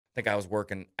think I was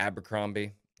working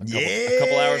Abercrombie a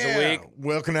couple hours a week.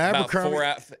 Welcome to About Abercrombie.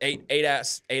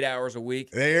 8 hours a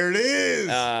week. There it is.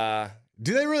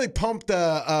 Do they really pump the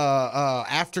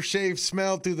aftershave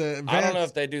smell through the vents? I don't know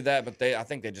if they do that, but I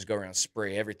think they just go around and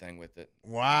spray everything with it.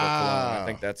 Wow. I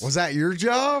think that's. Was that your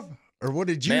job, or what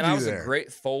did you do? Man, I was there? a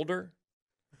great folder,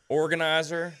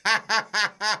 organizer.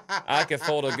 I could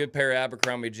fold a good pair of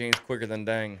Abercrombie jeans quicker than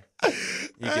dang.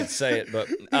 You could say it, but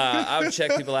I would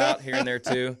check people out here and there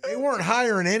too. They weren't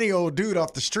hiring any old dude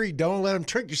off the street. Don't let them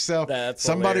trick yourself. That's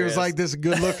Somebody hilarious. was like, "This is a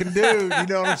good-looking dude." You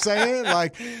know what I'm saying?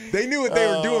 Like they knew what they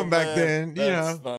were doing back then. You know. Funny.